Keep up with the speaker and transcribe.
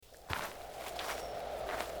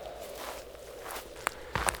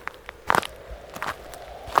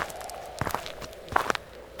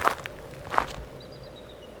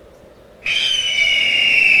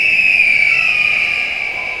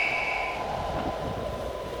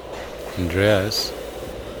Andreas?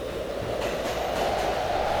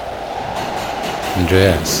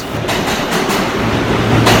 Andreas?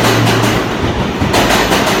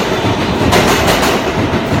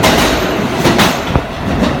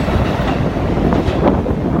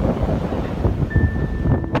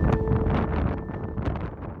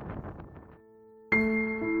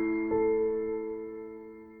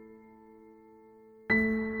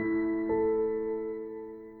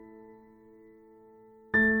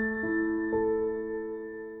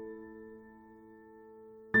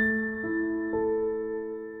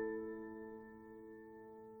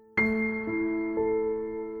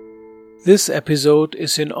 This episode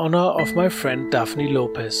is in honor of my friend Daphne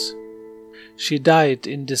Lopez. She died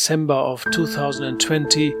in December of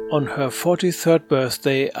 2020 on her 43rd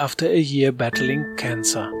birthday after a year battling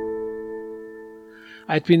cancer.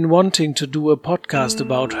 I'd been wanting to do a podcast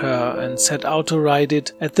about her and set out to write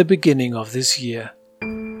it at the beginning of this year,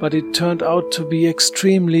 but it turned out to be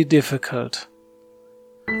extremely difficult.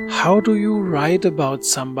 How do you write about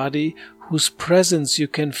somebody whose presence you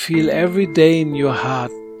can feel every day in your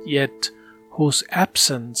heart, yet whose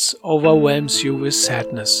absence overwhelms you with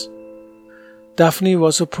sadness? Daphne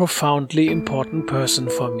was a profoundly important person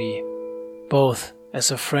for me, both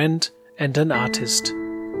as a friend and an artist.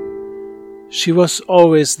 She was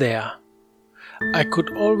always there. I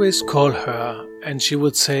could always call her and she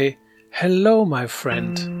would say, "Hello, my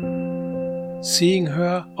friend." Seeing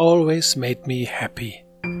her always made me happy.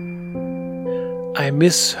 I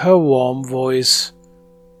miss her warm voice,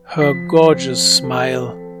 her gorgeous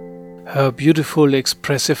smile, her beautiful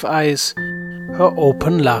expressive eyes, her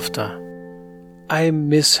open laughter. I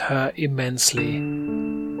miss her immensely.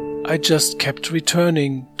 I just kept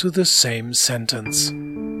returning to the same sentence.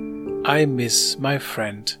 I miss my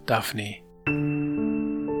friend Daphne.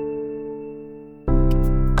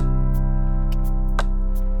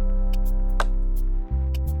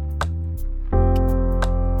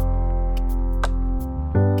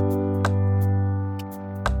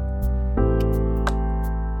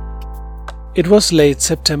 It was late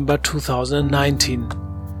September 2019.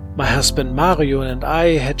 My husband Mario and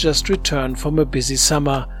I had just returned from a busy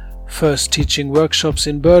summer, first teaching workshops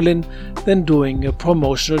in Berlin, then doing a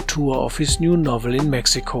promotional tour of his new novel in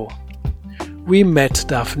Mexico. We met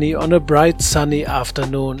Daphne on a bright sunny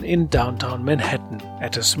afternoon in downtown Manhattan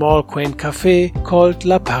at a small quaint cafe called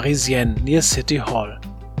La Parisienne near City Hall.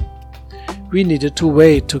 We needed to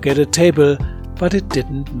wait to get a table, but it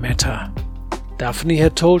didn't matter. Daphne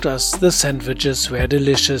had told us the sandwiches were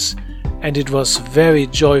delicious, and it was very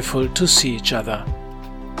joyful to see each other.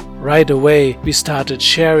 Right away, we started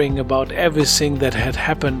sharing about everything that had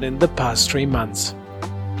happened in the past 3 months.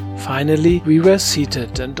 Finally, we were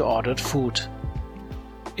seated and ordered food.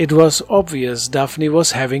 It was obvious Daphne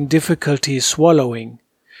was having difficulty swallowing.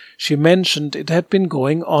 She mentioned it had been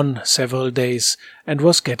going on several days and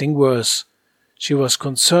was getting worse. She was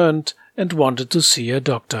concerned and wanted to see a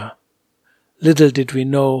doctor. Little did we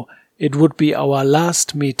know it would be our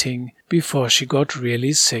last meeting before she got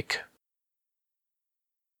really sick.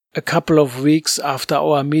 A couple of weeks after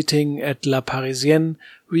our meeting at La Parisienne,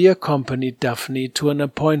 we accompanied Daphne to an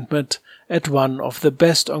appointment at one of the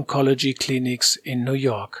best oncology clinics in New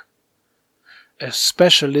York. A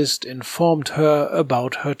specialist informed her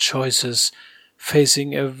about her choices,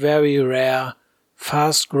 facing a very rare,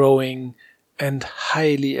 fast-growing, and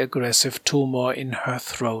highly aggressive tumor in her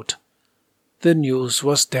throat. The news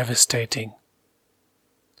was devastating.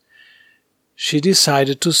 She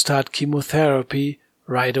decided to start chemotherapy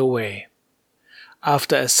right away.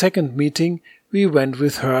 After a second meeting, we went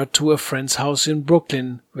with her to a friend's house in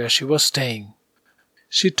Brooklyn where she was staying.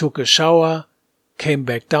 She took a shower, came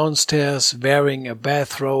back downstairs wearing a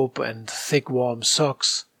bathrobe and thick warm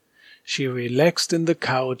socks. She relaxed in the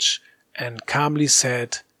couch and calmly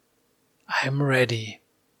said, "I'm ready."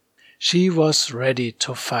 She was ready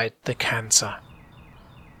to fight the cancer.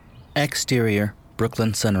 Exterior,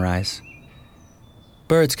 Brooklyn sunrise.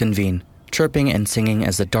 Birds convene, chirping and singing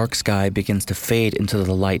as the dark sky begins to fade into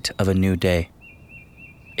the light of a new day.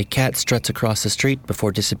 A cat struts across the street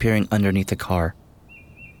before disappearing underneath a car.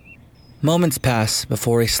 Moments pass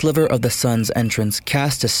before a sliver of the sun's entrance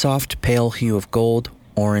casts a soft, pale hue of gold,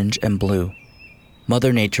 orange, and blue.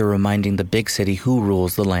 Mother Nature reminding the big city who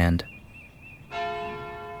rules the land.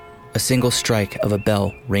 A single strike of a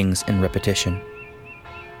bell rings in repetition.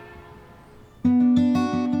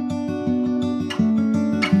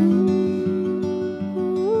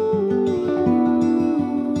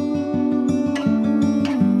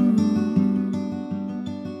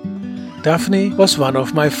 Daphne was one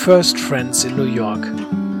of my first friends in New York.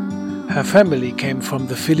 Her family came from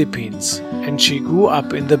the Philippines and she grew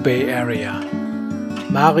up in the Bay Area.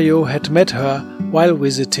 Mario had met her while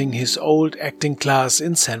visiting his old acting class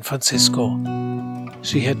in San Francisco.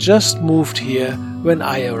 She had just moved here when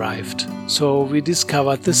I arrived, so we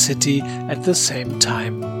discovered the city at the same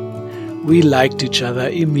time. We liked each other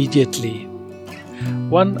immediately.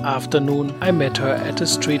 One afternoon I met her at a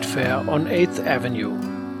street fair on 8th Avenue.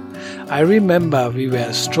 I remember we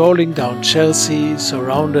were strolling down Chelsea,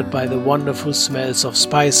 surrounded by the wonderful smells of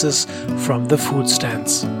spices from the food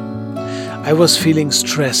stands. I was feeling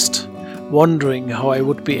stressed, wondering how I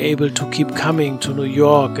would be able to keep coming to New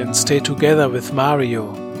York and stay together with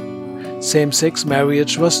Mario. Same-sex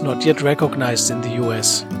marriage was not yet recognized in the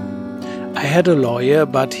US. I had a lawyer,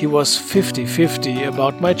 but he was 50-50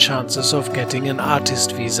 about my chances of getting an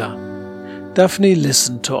artist visa. Daphne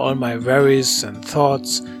listened to all my worries and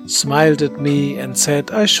thoughts, smiled at me and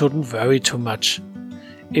said I shouldn't worry too much.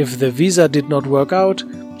 If the visa did not work out,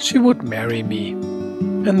 she would marry me.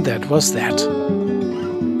 And that was that.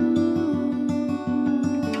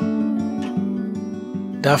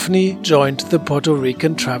 Daphne joined the Puerto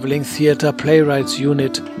Rican Traveling Theatre Playwrights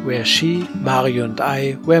Unit, where she, Mario and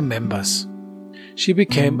I were members. She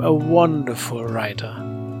became a wonderful writer.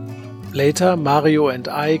 Later, Mario and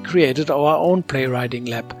I created our own playwriting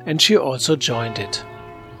lab, and she also joined it.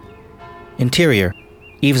 Interior,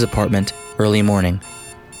 Eve's apartment, early morning.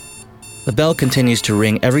 The bell continues to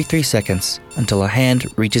ring every 3 seconds until a hand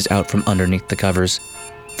reaches out from underneath the covers,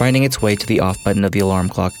 finding its way to the off button of the alarm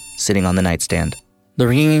clock sitting on the nightstand. The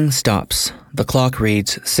ringing stops. The clock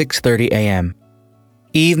reads 6:30 a.m.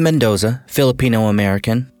 Eve Mendoza,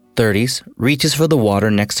 Filipino-American, 30s, reaches for the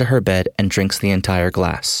water next to her bed and drinks the entire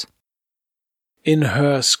glass. In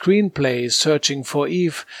her screenplay Searching for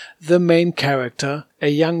Eve, the main character, a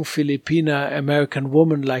young Filipina-American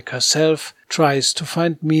woman like herself, tries to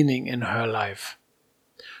find meaning in her life.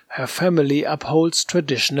 Her family upholds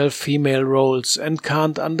traditional female roles and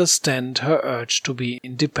can't understand her urge to be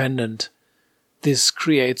independent. This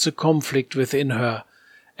creates a conflict within her,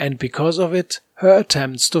 and because of it, her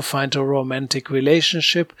attempts to find a romantic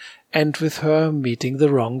relationship end with her meeting the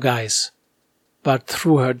wrong guys. But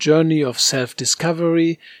through her journey of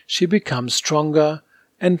self-discovery, she becomes stronger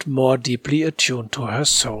and more deeply attuned to her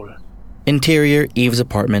soul. Interior, Eve's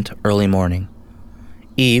apartment, early morning.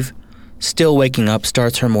 Eve, still waking up,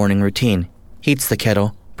 starts her morning routine, heats the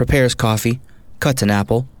kettle, prepares coffee, cuts an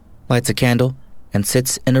apple, lights a candle, and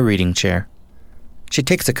sits in a reading chair. She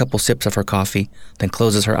takes a couple sips of her coffee, then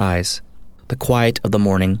closes her eyes. The quiet of the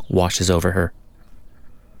morning washes over her.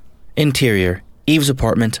 Interior, Eve's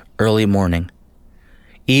apartment, early morning.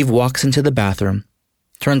 Eve walks into the bathroom,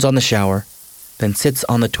 turns on the shower, then sits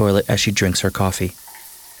on the toilet as she drinks her coffee.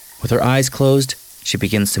 With her eyes closed, she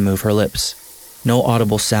begins to move her lips. No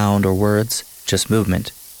audible sound or words, just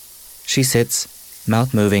movement. She sits,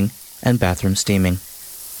 mouth moving, and bathroom steaming.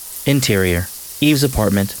 Interior, Eve's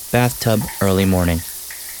apartment, bathtub, early morning.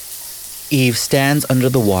 Eve stands under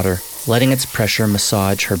the water, letting its pressure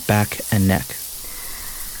massage her back and neck.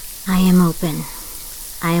 I am open.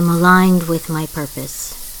 I am aligned with my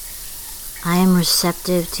purpose. I am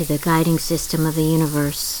receptive to the guiding system of the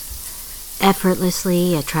universe,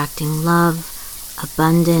 effortlessly attracting love,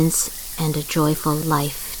 abundance, and a joyful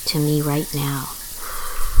life to me right now.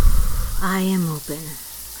 I am open.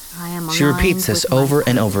 I am aligned. She repeats this over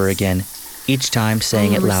and over again, each time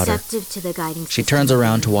saying it louder. She turns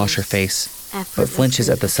around to wash her face, but flinches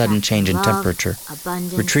at the sudden change in temperature,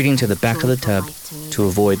 retreating to the back of the tub to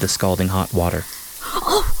avoid the scalding hot water.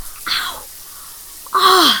 Oh, ow!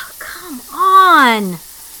 Ah, come on!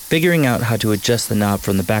 Figuring out how to adjust the knob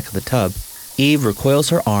from the back of the tub, Eve recoils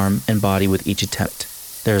her arm and body with each attempt.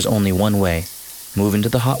 There is only one way: move into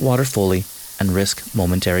the hot water fully and risk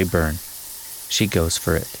momentary burn. She goes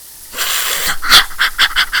for it.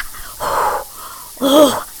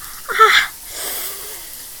 Oh,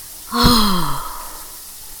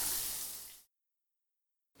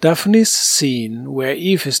 Daphne's scene where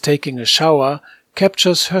Eve is taking a shower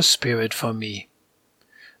captures her spirit for me.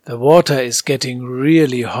 The water is getting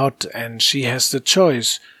really hot and she has the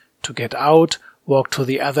choice to get out, walk to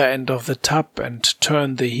the other end of the tub and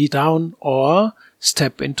turn the heat down, or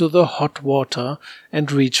step into the hot water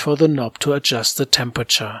and reach for the knob to adjust the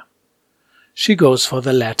temperature. She goes for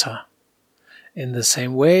the latter. In the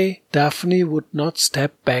same way, Daphne would not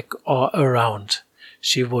step back or around.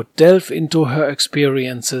 She would delve into her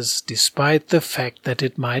experiences despite the fact that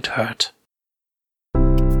it might hurt.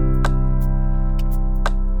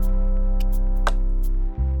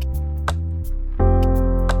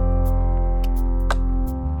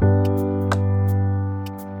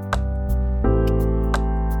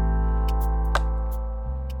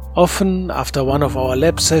 Often, after one of our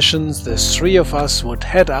lab sessions, the three of us would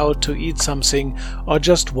head out to eat something or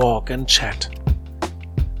just walk and chat.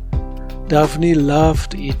 Daphne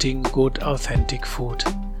loved eating good, authentic food.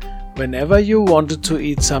 Whenever you wanted to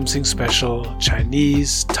eat something special,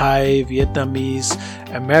 Chinese, Thai, Vietnamese,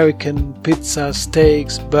 American, pizza,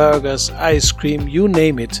 steaks, burgers, ice cream, you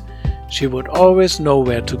name it, she would always know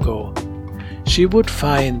where to go. She would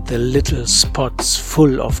find the little spots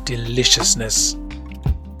full of deliciousness.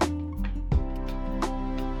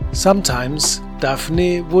 Sometimes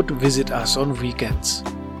Daphne would visit us on weekends.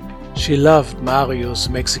 She loved Mario's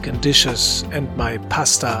Mexican dishes and my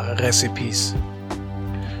pasta recipes.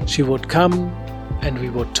 She would come and we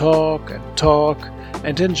would talk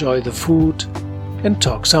and enjoy the food and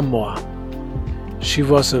talk some more. She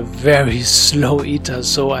was a very slow eater,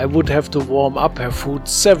 so I would have to warm up her food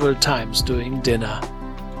several times during dinner.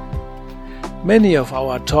 Many of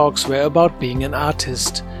our talks were about being an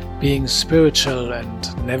artist, being spiritual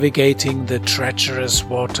and navigating the treacherous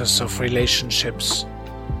waters of relationships.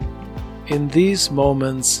 In these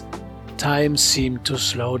moments, time seemed to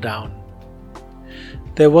slow down.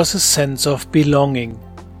 There was a sense of belonging,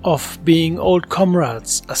 of being old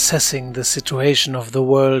comrades assessing the situation of the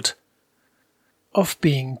world, of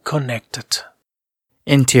being connected.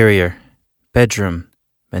 Interior, bedroom,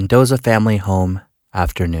 Mendoza family home,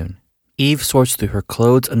 afternoon. Eve sorts through her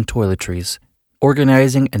clothes and toiletries,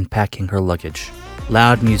 organizing and packing her luggage.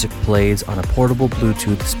 Loud music plays on a portable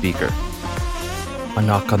Bluetooth speaker. A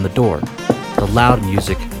knock on the door. The loud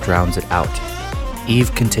music drowns it out.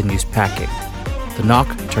 Eve continues packing. The knock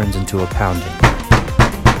turns into a pounding.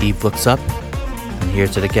 Eve looks up and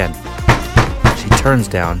hears it again. She turns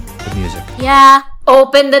down the music. Yeah,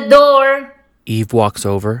 open the door. Eve walks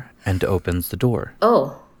over and opens the door.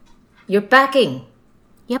 Oh, you're packing.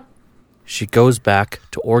 Yep. She goes back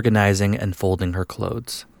to organizing and folding her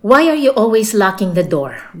clothes. Why are you always locking the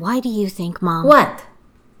door? Why do you think, Mom? What?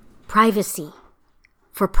 Privacy.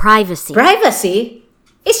 For privacy. Privacy?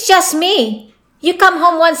 It's just me. You come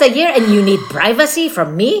home once a year and you need privacy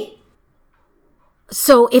from me?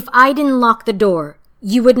 So if I didn't lock the door,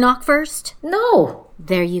 you would knock first? No.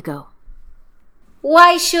 There you go.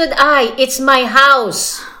 Why should I? It's my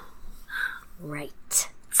house. Right.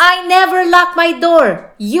 I never lock my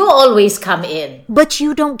door. You always come in. But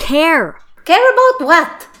you don't care. Care about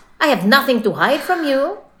what? I have nothing to hide from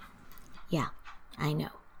you. Yeah, I know.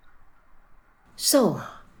 So,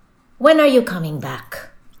 when are you coming back?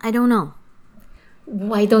 I don't know.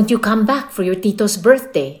 Why don't you come back for your Tito's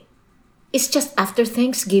birthday? It's just after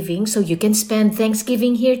Thanksgiving, so you can spend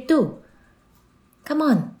Thanksgiving here too. Come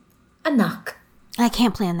on, anak. I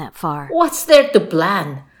can't plan that far. What's there to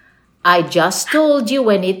plan? I just told you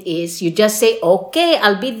when it is. You just say, okay,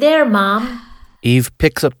 I'll be there, Mom. Eve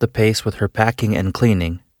picks up the pace with her packing and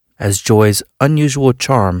cleaning as Joy's unusual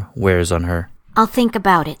charm wears on her. I'll think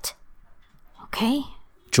about it. Okay?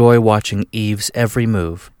 Joy watching Eve's every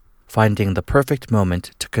move, finding the perfect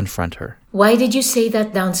moment to confront her. Why did you say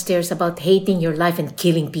that downstairs about hating your life and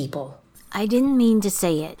killing people? I didn't mean to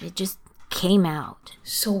say it. It just came out.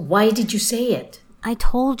 So why did you say it? I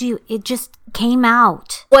told you, it just came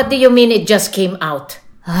out. What do you mean it just came out?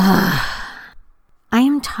 I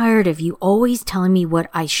am tired of you always telling me what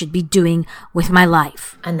I should be doing with my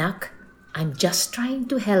life. Anak, I'm just trying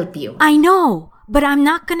to help you. I know, but I'm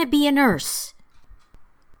not going to be a nurse.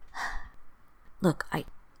 Look,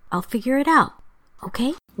 I'll figure it out,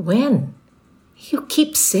 okay? When? You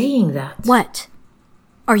keep saying that. What?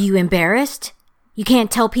 Are you embarrassed? You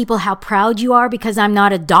can't tell people how proud you are because I'm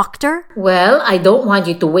not a doctor? Well, I don't want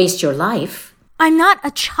you to waste your life. I'm not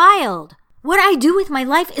a child. What I do with my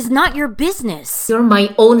life is not your business. You're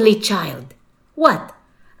my only child. What?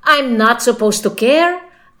 I'm not supposed to care?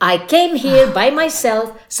 I came here by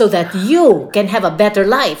myself so that you can have a better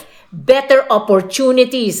life, better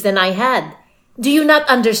opportunities than I had. Do you not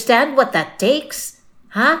understand what that takes?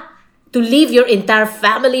 Huh? To leave your entire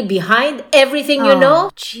family behind, everything you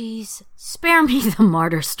know? Jeez. Spare me the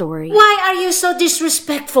martyr story. Why are you so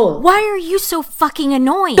disrespectful? Why are you so fucking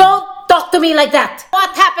annoying? Don't talk to me like that.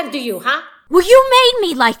 What happened to you, huh? Well, you made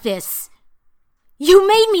me like this. You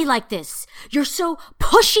made me like this. You're so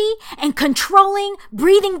pushy and controlling,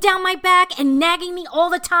 breathing down my back and nagging me all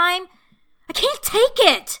the time. I can't take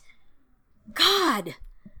it. God.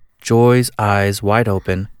 Joy's eyes wide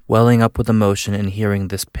open, welling up with emotion in hearing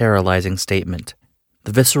this paralyzing statement.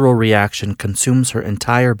 The visceral reaction consumes her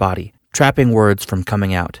entire body, trapping words from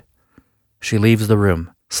coming out. She leaves the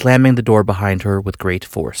room, slamming the door behind her with great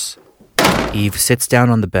force. Eve sits down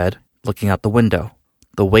on the bed, looking out the window.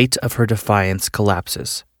 The weight of her defiance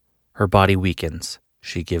collapses. Her body weakens.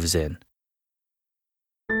 She gives in.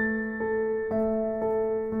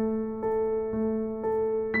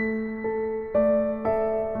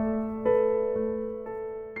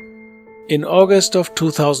 In August of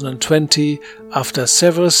 2020, after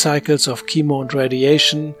several cycles of chemo and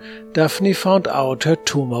radiation, Daphne found out her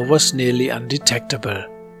tumor was nearly undetectable.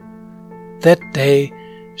 That day,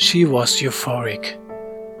 she was euphoric.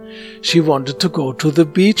 She wanted to go to the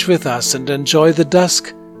beach with us and enjoy the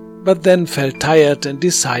dusk, but then felt tired and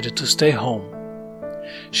decided to stay home.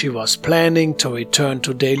 She was planning to return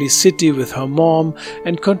to Daly City with her mom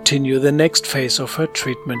and continue the next phase of her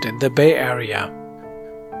treatment in the Bay Area.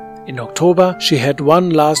 In October, she had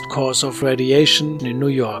one last course of radiation in New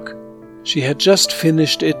York. She had just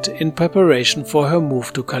finished it in preparation for her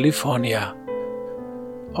move to California.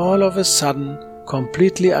 All of a sudden,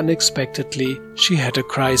 completely unexpectedly, she had a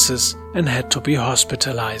crisis and had to be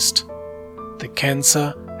hospitalized. The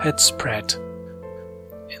cancer had spread.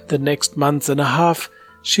 In the next month and a half,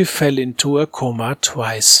 she fell into a coma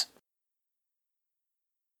twice.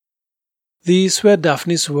 These were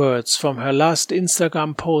Daphne's words from her last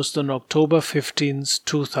Instagram post on October 15,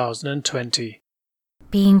 2020.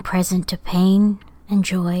 Being present to pain and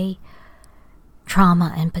joy,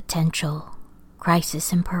 trauma and potential,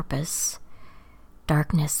 crisis and purpose,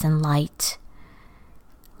 darkness and light,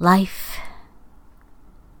 life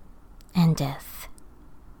and death.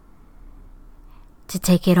 To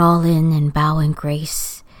take it all in and bow in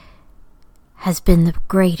grace has been the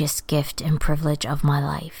greatest gift and privilege of my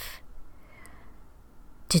life.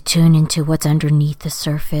 To tune into what's underneath the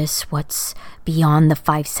surface, what's beyond the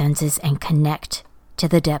five senses, and connect to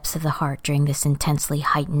the depths of the heart during this intensely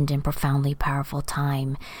heightened and profoundly powerful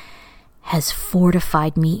time has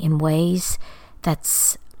fortified me in ways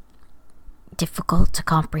that's difficult to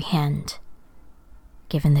comprehend,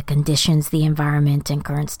 given the conditions, the environment, and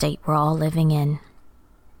current state we're all living in.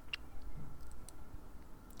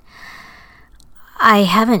 I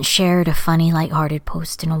haven't shared a funny, lighthearted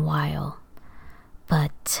post in a while.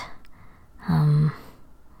 But,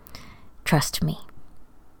 trust me,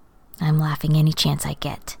 I'm laughing any chance I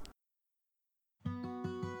get.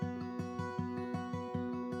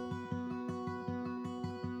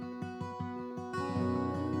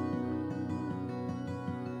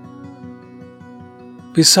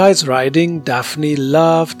 Besides writing, Daphne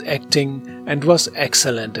loved acting and was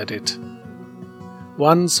excellent at it.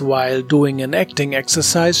 Once, while doing an acting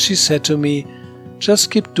exercise, she said to me, "Just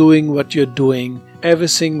keep doing what you're doing.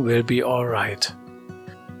 Everything will be all right."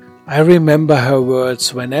 I remember her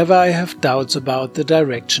words whenever I have doubts about the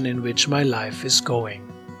direction in which my life is going.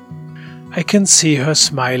 I can see her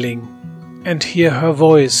smiling and hear her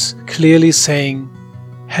voice clearly saying,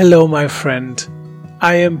 "Hello, my friend,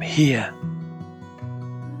 I am here."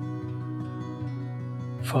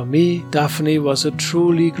 For me, Daphne was a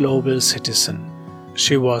truly global citizen.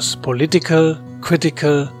 She was political,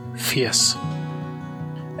 critical, fierce.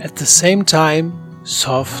 At the same time,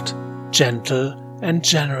 soft, gentle, and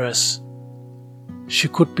generous. She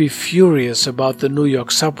could be furious about the New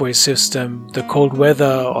York subway system, the cold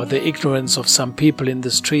weather, or the ignorance of some people in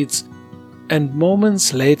the streets, and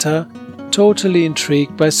moments later, totally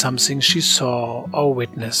intrigued by something she saw or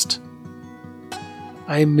witnessed.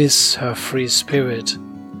 I miss her free spirit,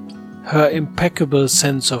 her impeccable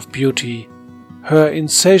sense of beauty, her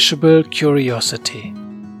insatiable curiosity.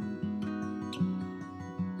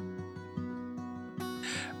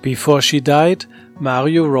 Before she died,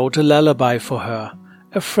 Mario wrote a lullaby for her.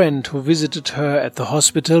 A friend who visited her at the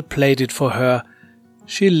hospital played it for her.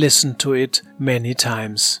 She listened to it many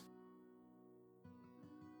times.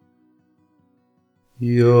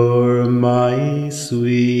 You're my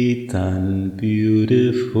sweet and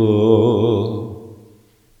beautiful,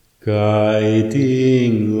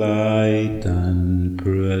 guiding light and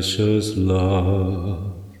precious love.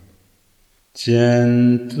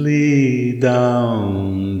 Gently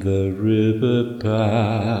down the river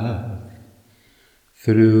path,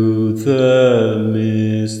 through the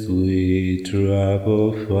mist we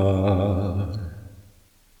travel far,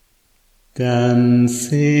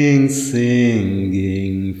 dancing,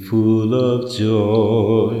 singing, full of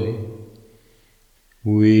joy.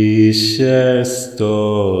 We share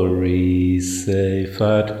stories safe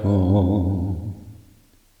at home.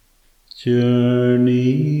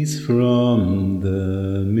 Journeys from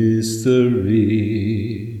the mystery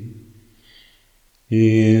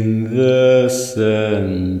in the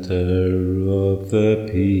center of the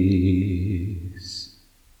peace.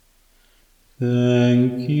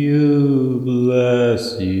 Thank you,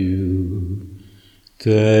 bless you,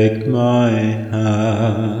 take my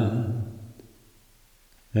hand,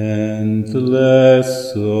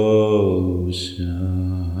 endless ocean.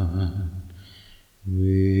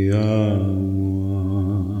 We are one.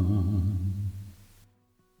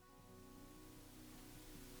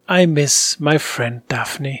 I miss my friend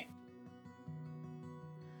Daphne.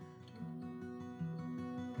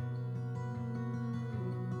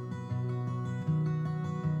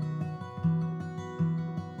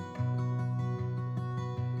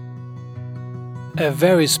 A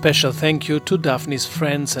very special thank you to Daphne's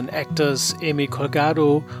friends and actors Amy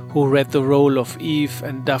Colgado, who read the role of Eve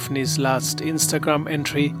and Daphne's last Instagram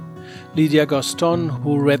entry, Lydia Gaston,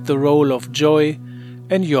 who read the role of Joy,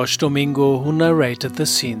 and Josh Domingo, who narrated the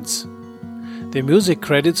scenes. The music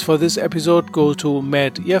credits for this episode go to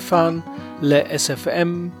Matt Irfan, Le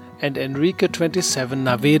SFM, and Enrique27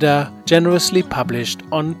 Naveda, generously published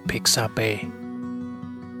on Pixabay.